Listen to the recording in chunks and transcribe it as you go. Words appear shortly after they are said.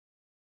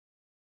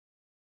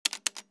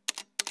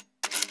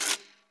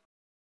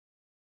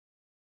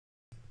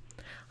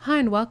Hi,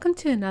 and welcome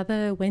to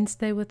another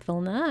Wednesday with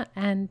Wilna.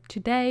 And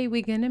today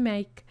we're going to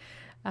make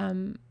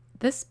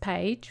this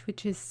page,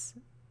 which is,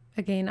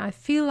 again, I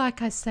feel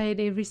like I say it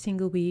every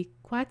single week,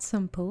 quite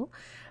simple.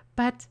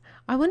 But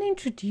I want to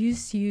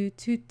introduce you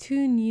to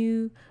two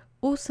new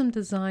awesome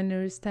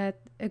designers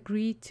that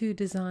agreed to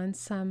design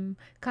some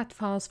cut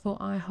files for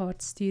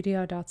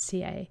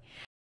iheartstudio.ca.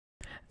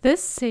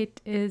 This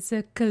set is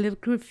a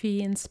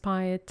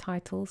calligraphy-inspired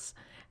titles,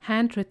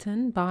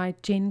 handwritten by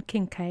Jen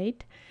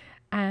Kincaid,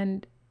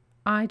 and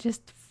I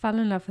just fell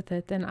in love with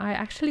it, and I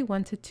actually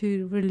wanted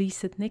to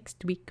release it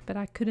next week, but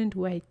I couldn't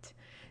wait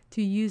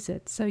to use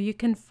it. So you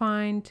can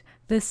find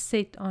this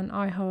set on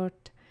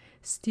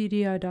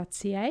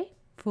iheartstudio.ca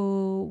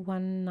for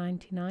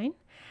 $1.99.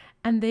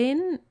 And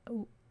then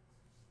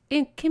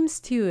in Kim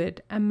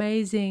Stewart,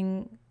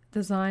 amazing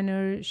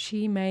designer,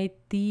 she made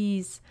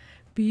these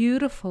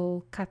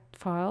beautiful cut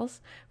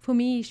files. For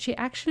me, she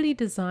actually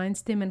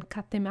designs them and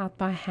cut them out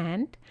by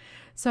hand.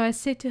 So I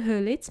said to her,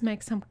 let's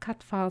make some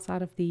cut files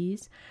out of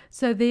these.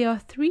 So there are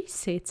 3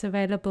 sets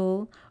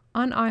available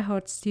on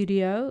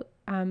iHeartStudio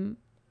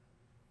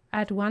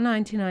at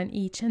 $1.99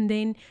 each,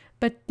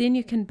 but then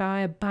you can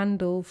buy a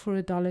bundle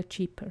for $1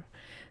 cheaper.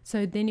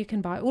 So then you can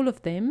buy all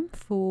of them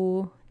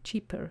for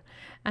cheaper.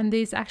 And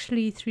there's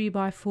actually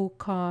 3x4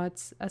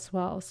 cards as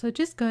well. So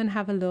just go and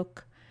have a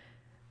look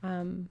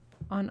on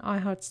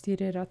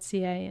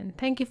iheartstudio.ca, and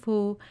thank you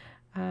for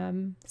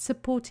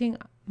supporting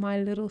my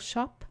little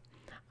shop.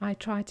 I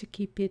try to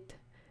keep it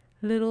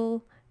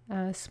little,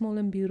 small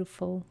and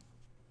beautiful.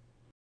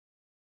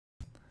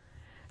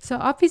 So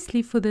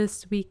obviously for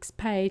this week's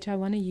page, I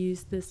want to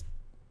use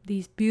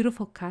these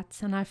beautiful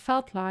cuts, and I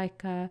felt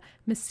like a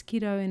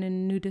mosquito in a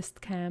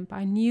nudist camp.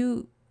 I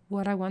knew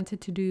what I wanted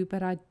to do,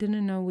 but I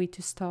didn't know where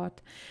to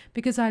start,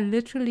 because I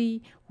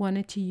literally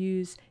wanted to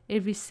use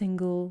every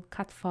single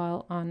cut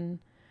file on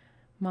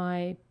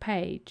my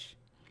page.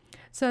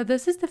 So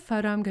this is the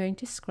photo I'm going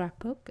to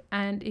scrapbook,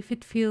 and if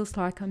it feels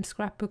like I'm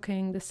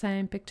scrapbooking the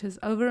same pictures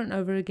over and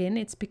over again,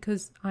 it's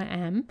because I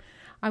am.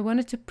 I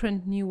wanted to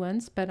print new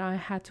ones, but I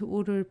had to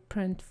order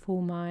print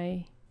for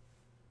my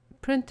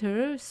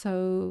printer,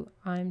 so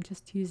I'm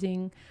just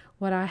using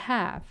what I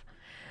have.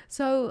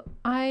 So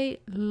I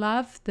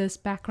love this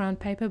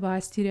background paper by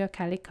Studio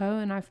Calico,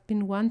 and I've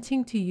been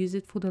wanting to use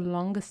it for the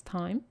longest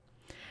time.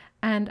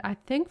 And I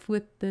think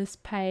with this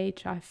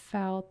page, I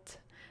felt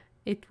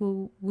it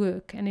will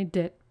work, and it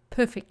did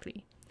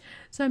perfectly.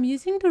 So I'm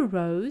using the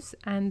rose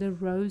and the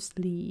rose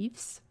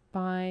leaves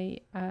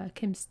by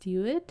Kim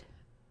Stewart,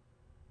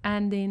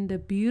 and then the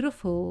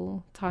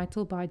beautiful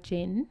title by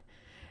Jen.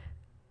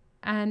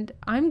 And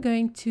I'm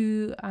going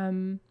to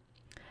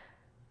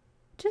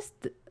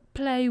just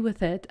play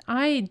with it.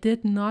 I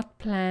did not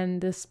plan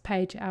this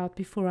page out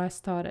before I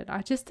started.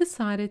 I just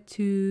decided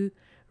to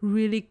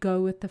really go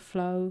with the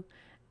flow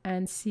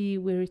and see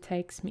where it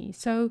takes me.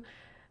 So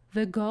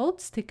the gold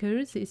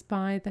stickers is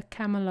by the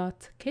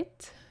Camelot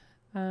kit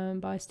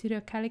by Studio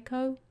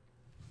Calico.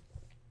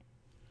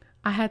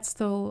 I had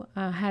still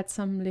had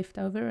some left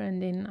over,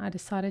 and then I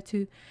decided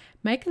to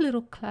make a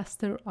little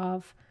cluster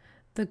of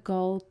the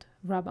gold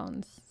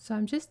rub-ons. So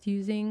I'm just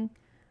using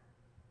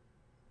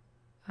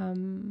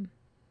a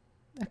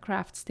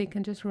craft stick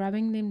and just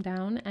rubbing them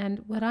down.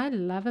 And what I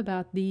love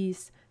about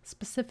these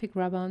specific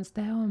rub-ons,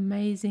 they are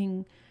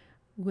amazing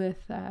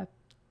with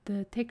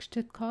the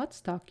textured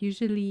cardstock.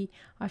 Usually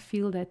I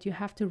feel that you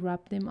have to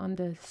rub them on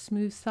the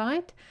smooth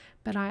side,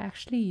 but I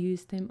actually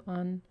use them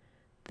on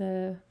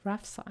the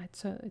rough side,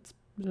 so it's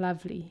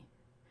lovely.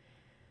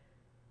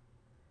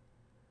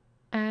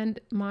 And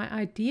my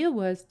idea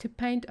was to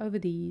paint over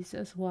these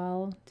as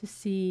well to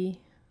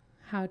see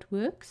how it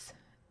works.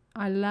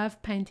 I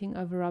love painting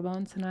over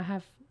rub-ons, and I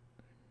have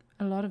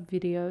a lot of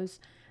videos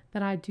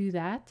that I do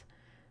that,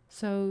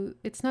 so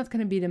it's not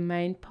going to be the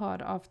main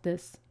part of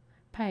this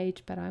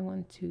page, but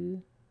that's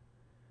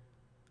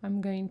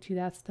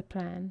the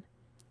plan.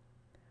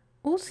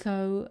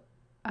 Also,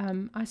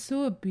 I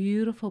saw a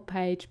beautiful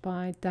page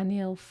by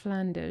Danielle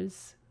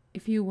Flanders.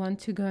 If you want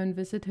to go and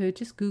visit her,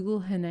 just Google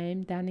her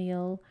name,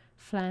 Danielle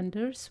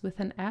Flanders with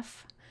an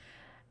F,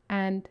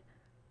 and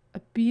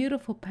a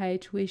beautiful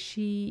page where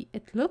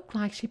it looked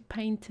like she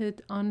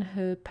painted on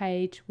her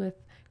page with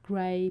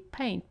gray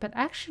paint, but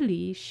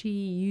actually she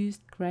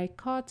used gray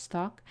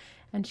cardstock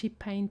and she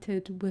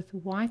painted with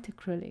white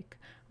acrylic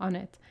on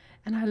it.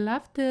 And I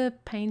loved the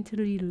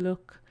painterly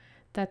look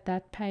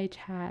that page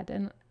had,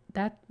 and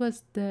that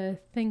was the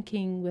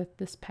thinking with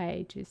this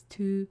page, is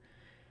to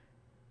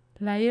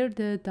layer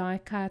the die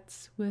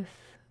cuts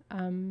with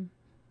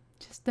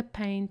just the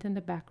paint and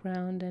the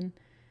background, and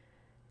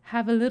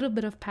have a little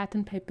bit of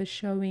pattern paper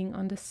showing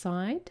on the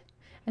side.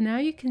 And now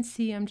you can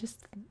see I'm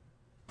just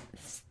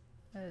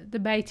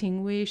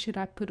debating where should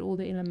I put all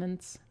the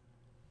elements,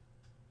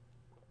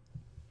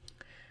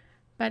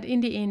 but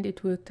in the end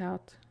it worked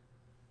out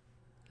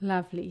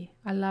lovely.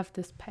 I love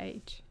this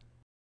page.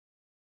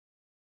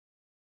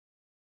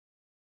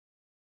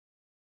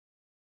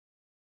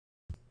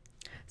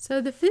 So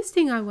the first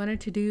thing I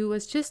wanted to do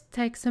was just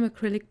take some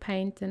acrylic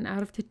paint, and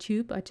out of the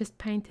tube I just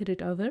painted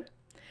it over.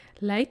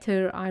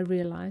 Later I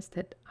realized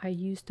that I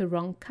used the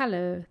wrong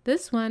color.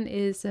 This one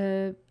is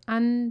a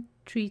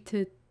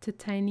untreated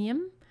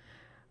titanium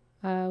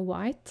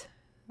white.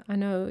 I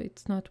know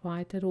it's not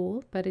white at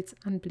all, but it's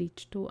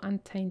unbleached or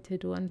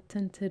untainted or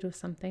untinted or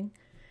something.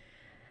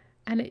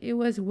 And it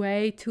was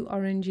way too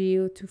orangey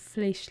or too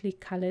fleshly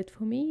colored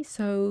for me,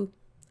 so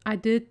I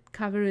did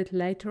cover it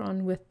later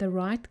on with the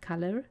right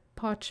color.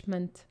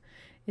 Parchment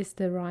is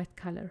the right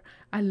color.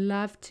 I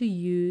love to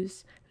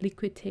use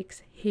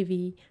Liquitex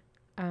heavy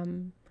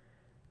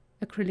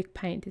acrylic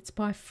paint. It's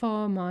by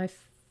far my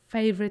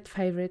favorite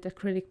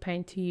acrylic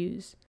paint to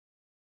use.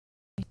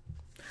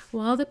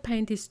 While the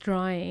paint is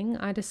drying,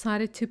 I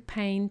decided to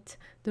paint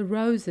the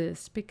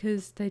roses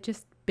because they're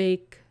just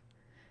big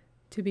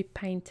to be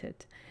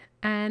painted.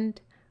 And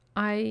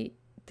I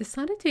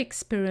decided to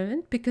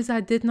experiment because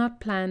I did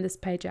not plan this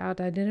page out.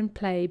 I didn't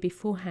play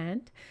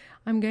beforehand.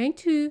 I'm going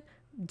to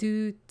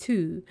do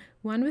two,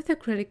 one with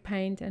acrylic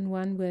paint and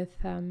one with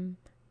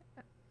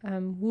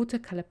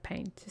watercolor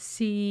paint, to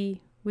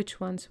see which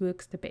ones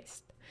works the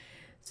best.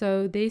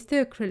 So there's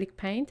the acrylic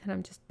paint, and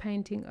I'm just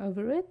painting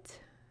over it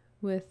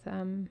with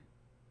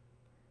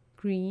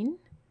green.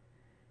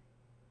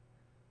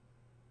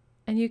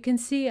 And you can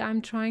see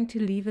I'm trying to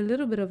leave a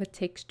little bit of a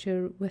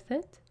texture with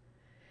it.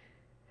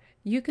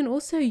 You can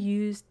also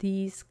use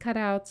these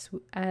cutouts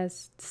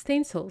as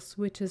stencils,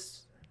 which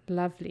is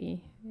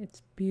lovely.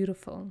 It's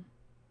beautiful.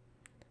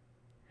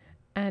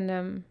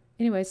 And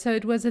anyway, so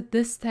it was at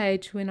this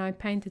stage when I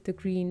painted the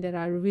green that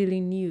I really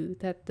knew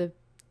that the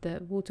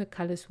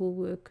watercolors will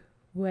work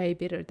way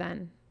better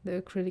than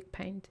the acrylic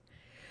paint.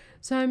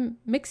 So I'm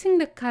mixing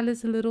the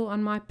colors a little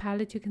on my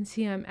palette. You can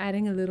see I'm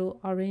adding a little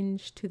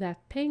orange to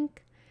that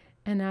pink,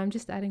 and now I'm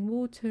just adding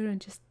water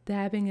and just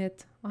dabbing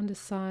it on the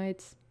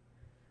sides.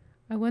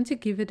 I want to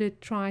give it a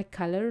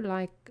tri-color,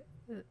 like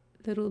a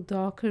little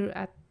darker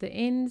at the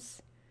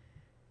ends,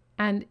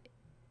 and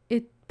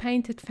it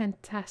painted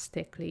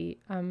fantastically.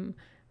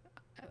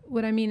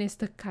 What I mean is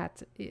the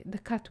cut. The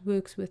cut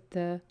works with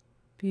the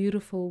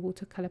beautiful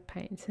watercolor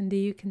paints, and there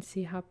you can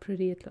see how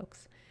pretty it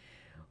looks.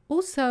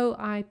 Also,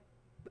 I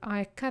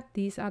cut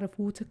these out of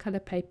watercolor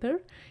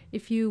paper.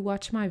 If you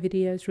watch my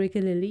videos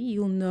regularly,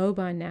 you'll know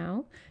by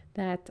now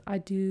that I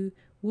do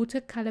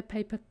watercolor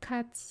paper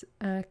cuts,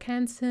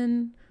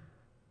 Canson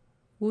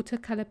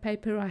watercolor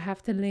paper. I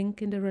have the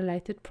link in the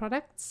related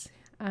products,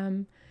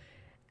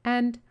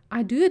 and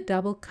I do a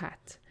double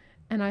cut,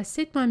 and I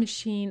set my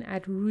machine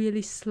at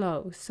really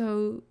slow,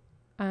 so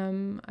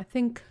I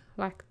think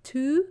like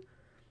 2,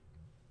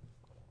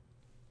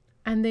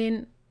 and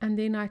then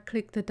I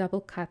click the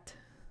double cut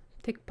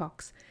tick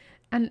box,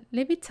 and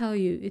let me tell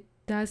you, it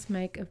does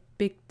make a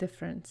big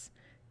difference.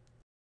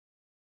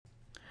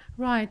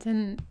 Right,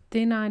 and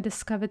then I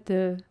discovered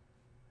the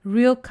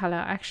real color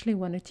I actually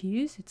wanted to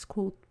use. It's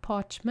called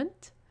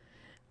Parchment,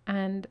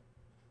 and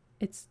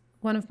it's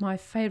one of my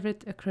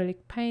favorite acrylic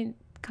paint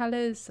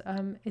colors.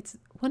 It's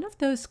one of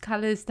those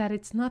colors that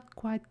it's not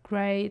quite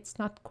gray, it's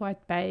not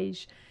quite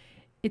beige,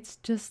 it's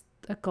just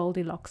a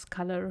Goldilocks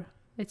color.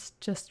 It's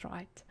just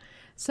right.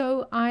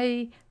 So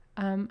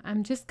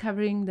I'm just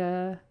covering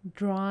the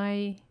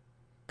dry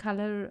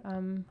color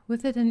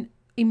with it, and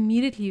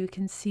immediately you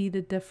can see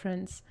the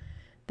difference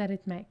that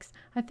it makes.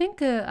 I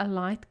think a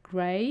light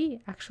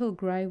gray, actual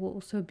gray, will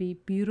also be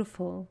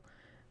beautiful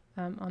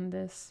on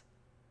this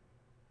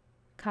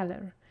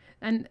color,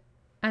 and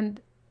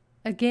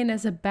again,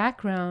 as a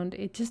background,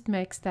 it just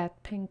makes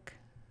that pink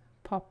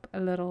pop a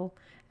little,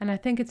 and I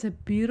think it's a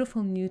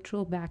beautiful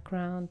neutral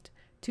background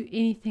to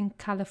anything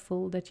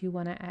colorful that you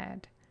want to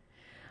add.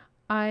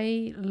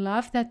 I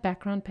love that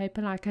background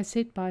paper, like I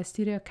said, by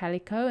Studio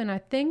Calico, and I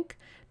think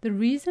the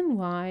reason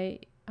why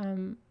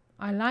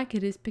I like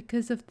it is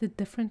because of the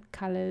different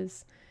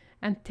colors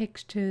and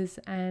textures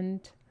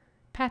and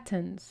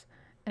patterns,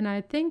 and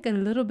I think a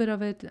little bit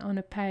of it on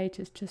a page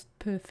is just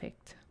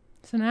perfect.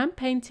 So now I'm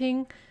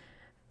painting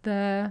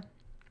the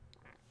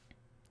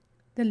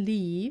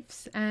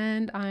leaves,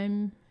 and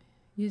I'm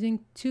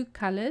using 2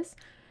 colors,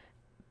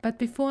 but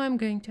before I'm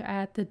going to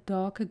add the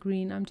darker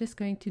green, I'm just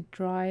going to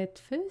dry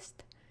it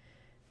first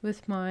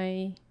with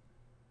my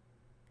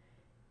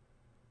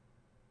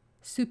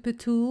super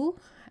tool.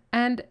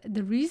 And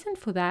the reason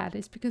for that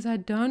is because I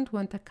don't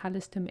want the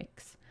colors to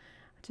mix.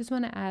 I just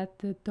want to add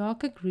the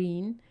darker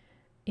green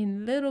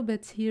in little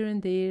bits here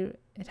and there.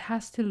 It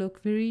has to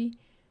look very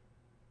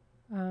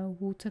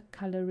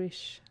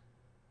watercolorish,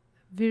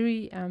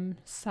 very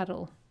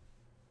subtle.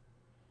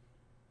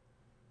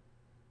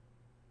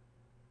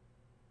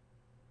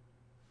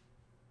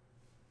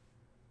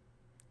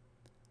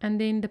 And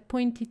then the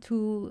pointy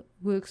tool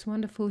works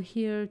wonderful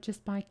here,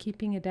 just by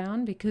keeping it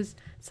down, because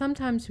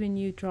sometimes when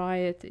you dry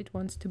it, it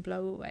wants to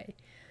blow away.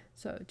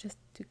 So just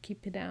to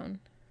keep it down.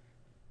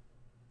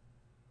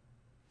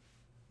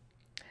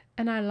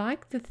 And I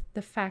like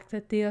the fact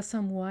that there are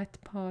some white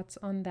parts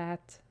on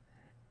that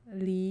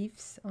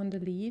leaves, on the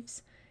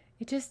leaves.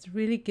 It just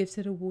really gives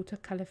it a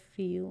watercolor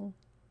feel.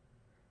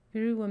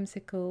 Very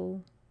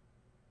whimsical.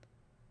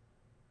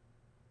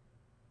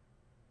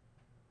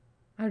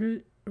 I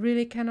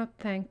really cannot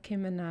thank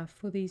him enough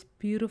for these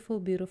beautiful,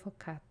 beautiful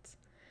cuts.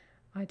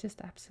 I just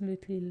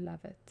absolutely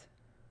love it.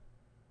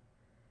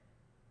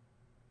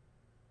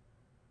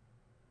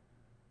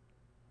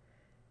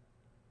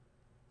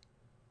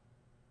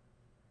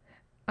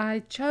 I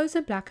chose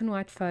a black and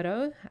white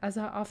photo, as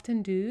I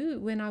often do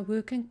when I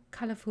work in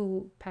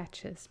colorful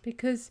patches,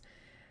 because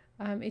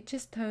it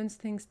just tones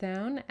things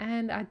down,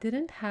 and I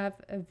didn't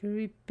have a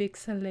very big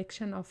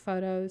selection of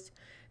photos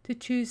to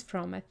choose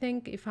from. I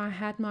think if I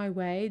had my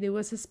way, there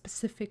was a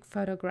specific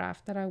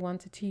photograph that I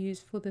wanted to use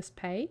for this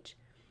page,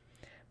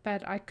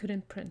 but I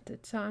couldn't print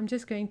it, so I'm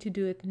just going to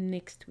do it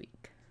next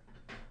week.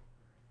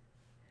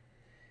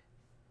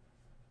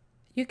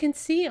 You can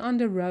see on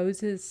the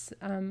roses,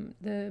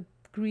 the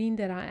green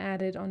that I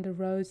added on the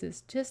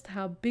roses, just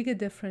how big a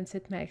difference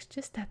it makes,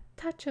 just that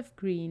touch of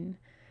green.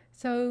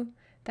 So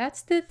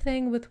that's the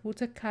thing with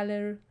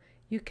watercolor.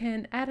 You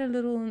can add a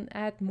little and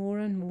add more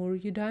and more.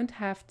 You don't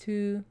have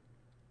to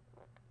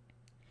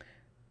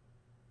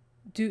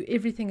do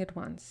everything at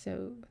once.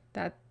 So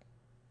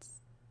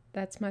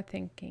that's my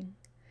thinking.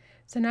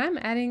 So now I'm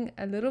adding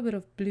a little bit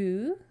of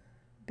blue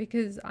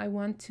because I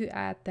want to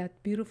add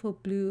that beautiful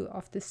blue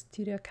of the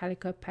Studio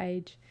Calico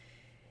page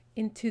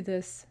into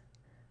this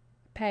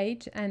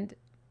page. And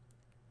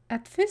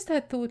at first I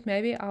thought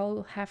maybe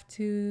I'll have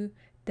to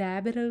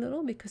dab it a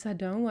little because I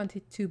don't want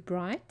it too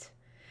bright,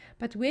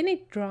 but when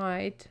it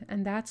dried,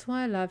 and that's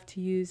why I love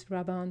to use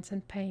rub-ons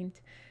and paint,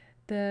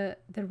 the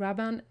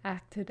rub-on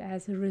acted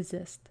as a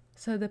resist,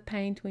 so the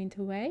paint went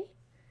away,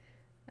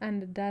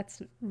 and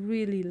that's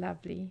really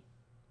lovely.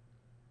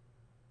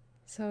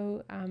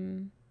 So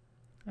I'm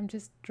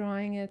just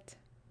drying it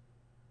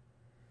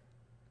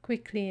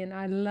quickly, and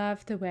I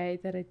love the way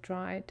that it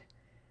dried.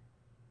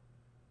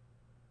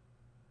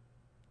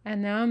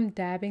 And now I'm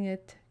dabbing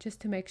it just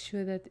to make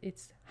sure that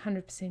it's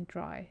 100%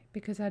 dry,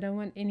 because I don't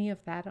want any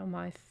of that on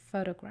my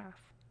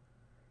photograph.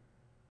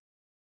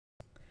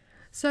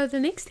 So the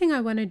next thing I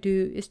want to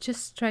do is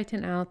just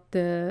straighten out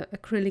the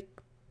acrylic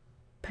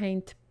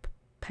paint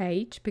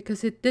page,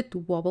 because it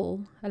did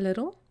wobble a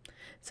little.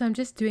 So I'm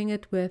just doing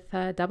it with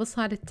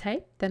double-sided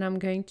tape. Then I'm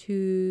going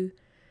to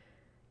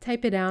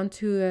tape it down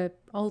to an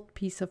old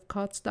piece of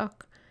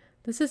cardstock.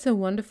 This is a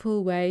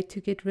wonderful way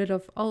to get rid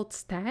of old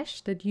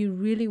stash that you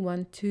really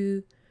want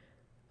to,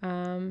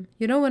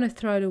 you don't want to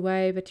throw it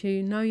away, but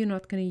you know you're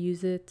not going to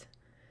use it.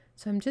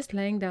 So I'm just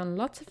laying down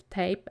lots of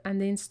tape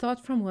and then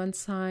start from one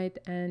side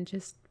and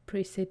just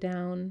press it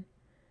down.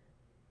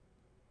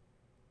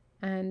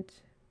 And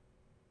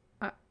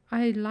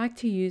I like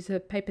to use a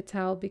paper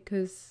towel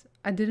because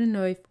I didn't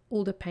know if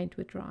all the paint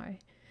would dry.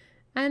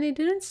 And it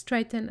didn't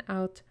straighten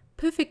out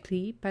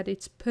perfectly, but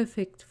it's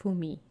perfect for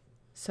me.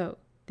 So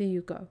there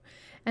you go.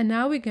 And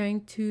now we're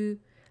going to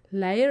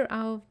layer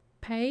our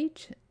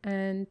page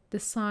and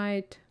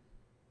decide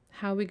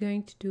how we're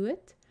going to do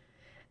it.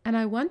 And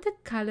I want the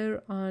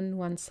color on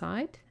one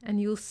side,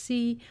 and you'll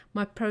see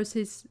my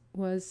process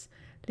was,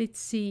 let's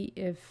see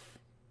if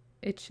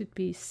it should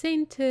be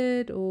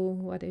centered or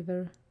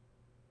whatever.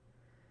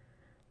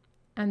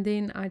 And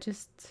then I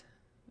just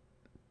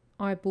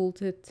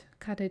eyeballed it,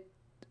 cut it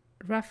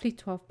roughly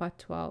 12 by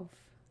 12.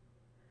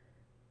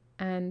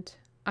 And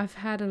I've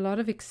had a lot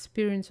of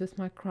experience with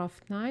my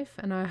craft knife,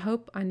 and I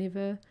hope I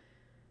never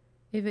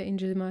ever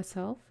injure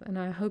myself, and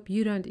I hope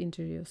you don't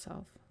injure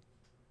yourself.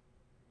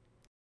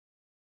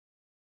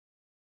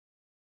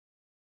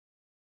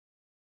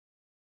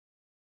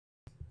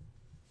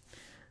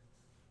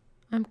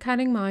 I'm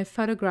cutting my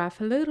photograph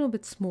a little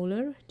bit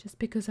smaller just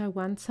because I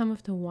want some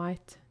of the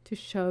white to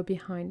show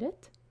behind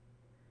it.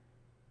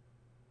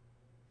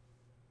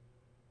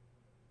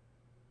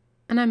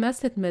 And I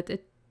must admit,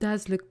 it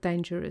does look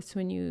dangerous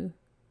when you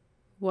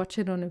watch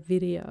it on a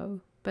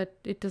video, but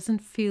it doesn't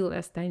feel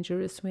as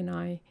dangerous when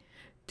I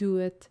do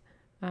it,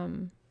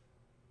 when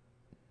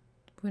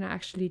I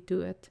actually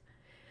do it.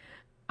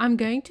 I'm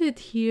going to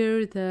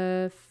adhere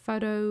the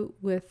photo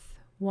with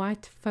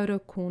white photo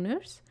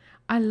corners.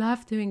 I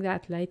love doing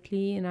that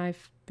lately, and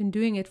I've been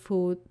doing it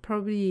for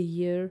probably a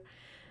year.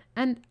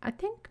 And I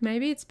think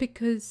maybe it's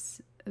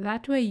because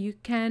that way you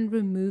can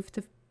remove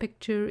the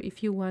picture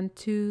if you want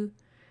to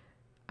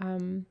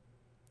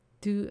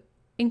do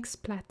ink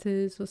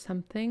splatters or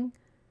something.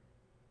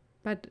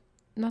 But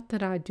not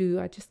that I do,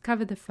 I just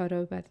cover the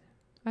photo, but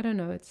I don't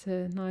know, it's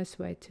a nice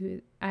way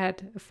to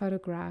add a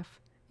photograph.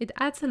 It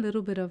adds a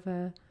little bit of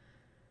a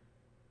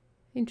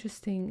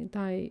interesting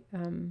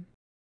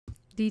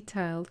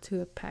detail to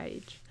a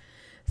page.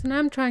 So now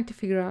I'm trying to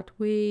figure out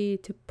where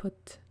to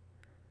put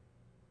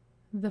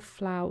the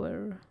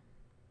flower,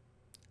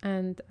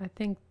 and I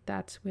think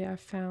that's where I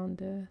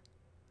found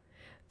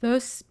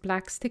those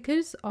black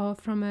stickers are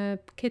from a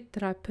kit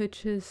that I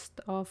purchased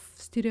of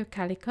Studio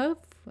Calico,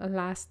 a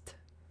last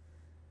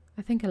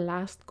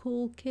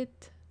call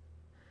kit,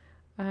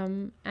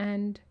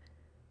 and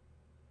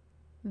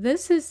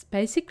this is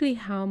basically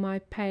how my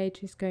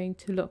page is going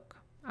to look.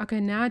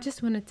 Okay, now I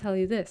just want to tell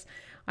you this.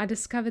 I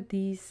discovered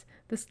this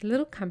this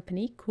little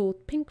company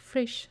called Pink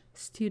Fresh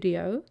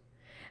Studio,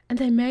 and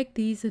they make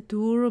these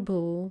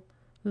adorable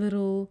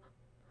little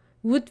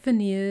wood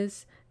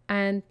veneers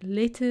and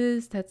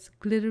letters that's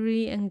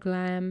glittery and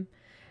glam.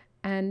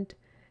 And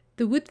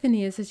the wood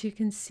veneers, as you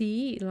can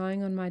see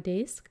lying on my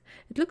desk,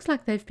 it looks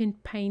like they've been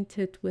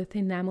painted with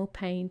enamel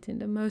paint in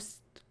the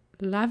most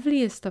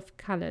loveliest of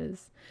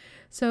colors.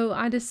 So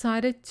I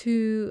decided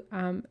to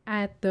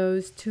add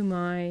those to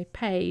my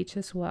page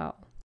as well.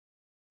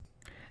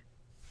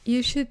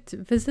 You should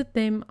visit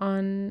them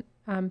on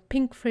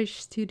Pink Fresh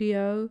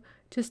Studio.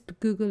 Just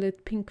Google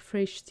it, Pink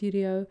Fresh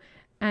Studio,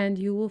 and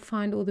you will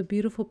find all the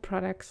beautiful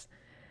products.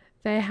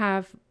 They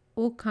have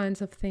all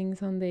kinds of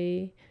things on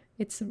there.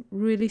 It's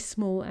really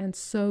small and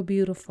so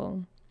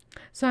beautiful.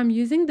 So I'm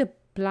using the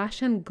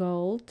blush and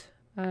gold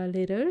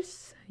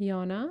letters,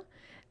 Jana,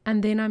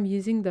 and then I'm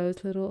using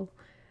those little,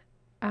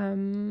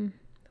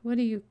 what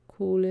do you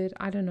call it?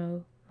 I don't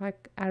know,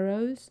 like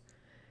arrows.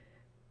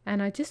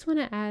 And I just want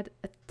to add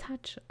a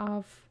touch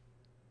of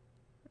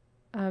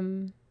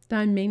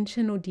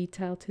dimension or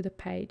detail to the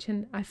page.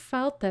 And I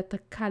felt that the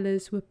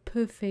colors were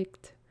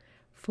perfect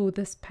for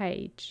this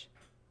page.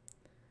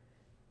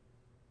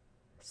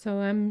 So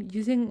I'm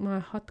using my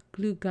hot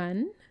glue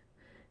gun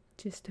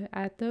just to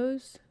add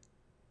those.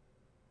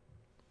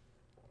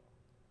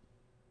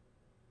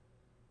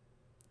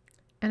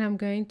 And I'm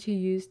going to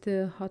use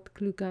the hot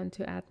glue gun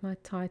to add my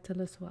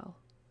title as well.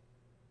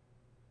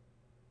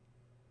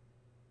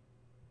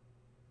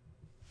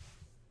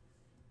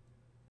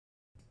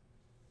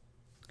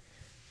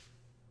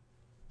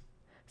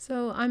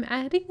 So I'm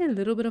adding a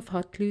little bit of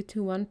hot glue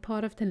to one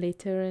part of the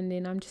letter, and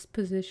then I'm just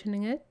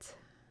positioning it.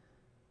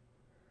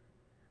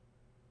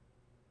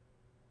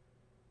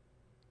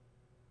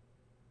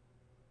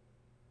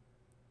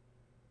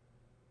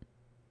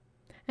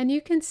 And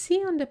you can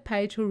see on the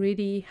page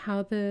already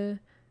how the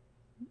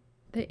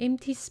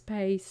empty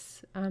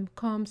space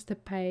calms the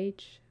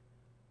page.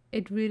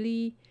 It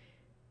really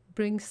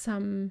brings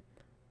some,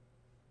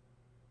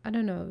 I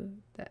don't know,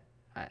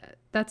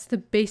 that's the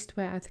best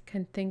way I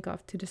can think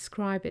of to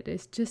describe it,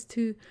 is just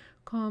to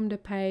calm the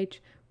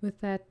page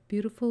with that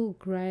beautiful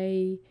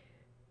gray-brown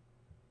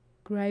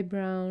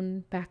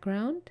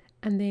background,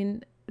 and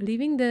then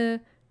leaving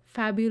the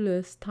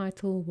fabulous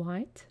title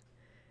white.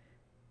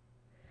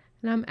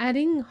 And I'm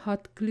adding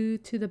hot glue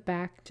to the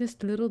back,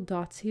 just little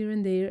dots here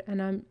and there,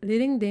 and I'm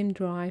letting them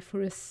dry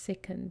for a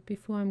second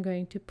before I'm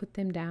going to put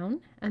them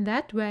down. And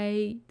that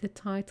way the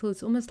title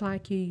is almost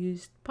like you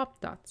used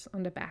pop dots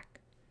on the back.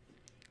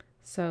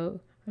 So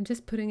I'm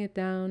just putting it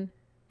down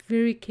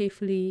very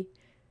carefully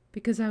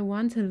because I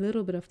want a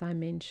little bit of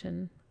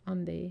dimension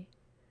on there.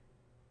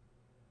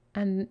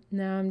 And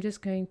now I'm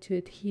just going to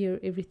adhere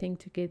everything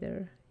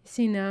together. You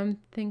see, now I'm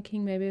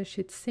thinking maybe I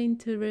should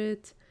center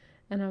it,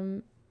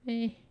 and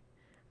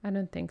I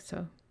don't think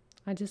so.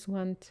 I just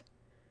want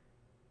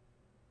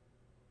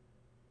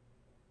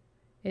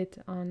it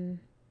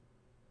on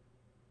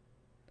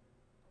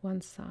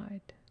one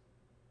side.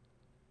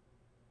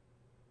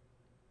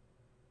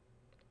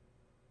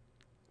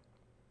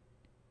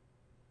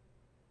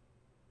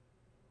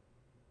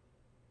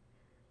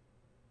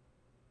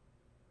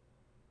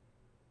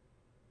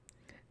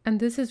 And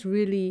this is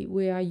really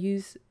where I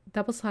use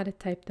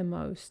double-sided tape the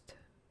most,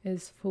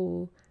 is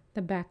for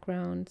the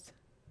backgrounds.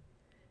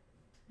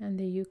 And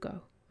there you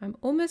go. I'm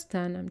almost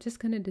done. I'm just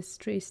going to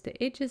distress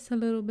the edges a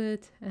little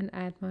bit and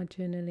add my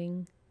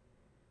journaling.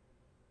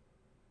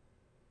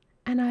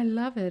 And I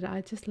love it.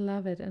 I just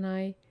love it. And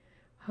I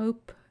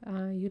hope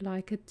you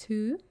like it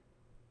too.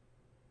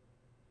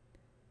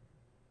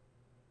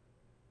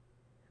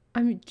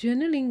 I'm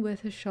journaling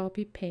with a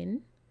Sharpie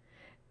pen.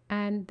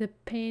 And the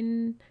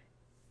pen,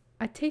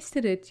 I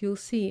tested it, you'll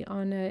see,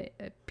 on a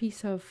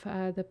piece of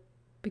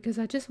because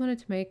I just wanted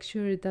to make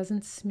sure it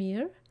doesn't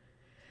smear.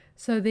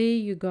 So there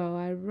you go.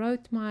 I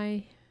wrote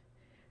my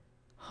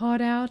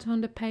heart out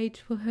on the page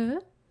for her,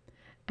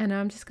 and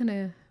I'm just going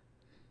to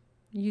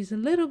use a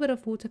little bit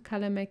of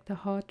watercolor, make the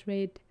heart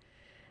red,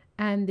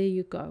 and there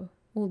you go.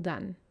 All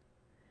done.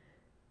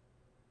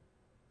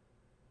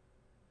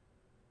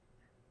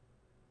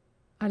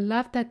 I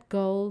love that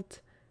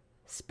gold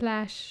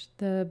splash,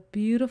 the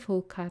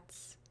beautiful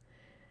cuts,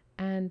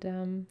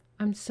 and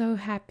I'm so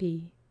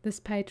happy.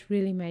 This page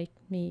really made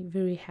me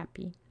very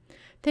happy.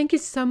 Thank you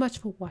so much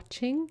for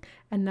watching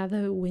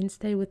another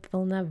Wednesday with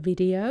Wilna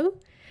video,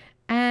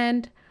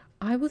 and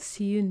I will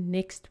see you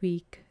next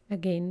week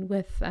again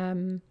with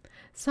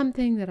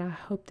something that I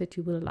hope that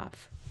you will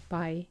love.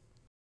 Bye.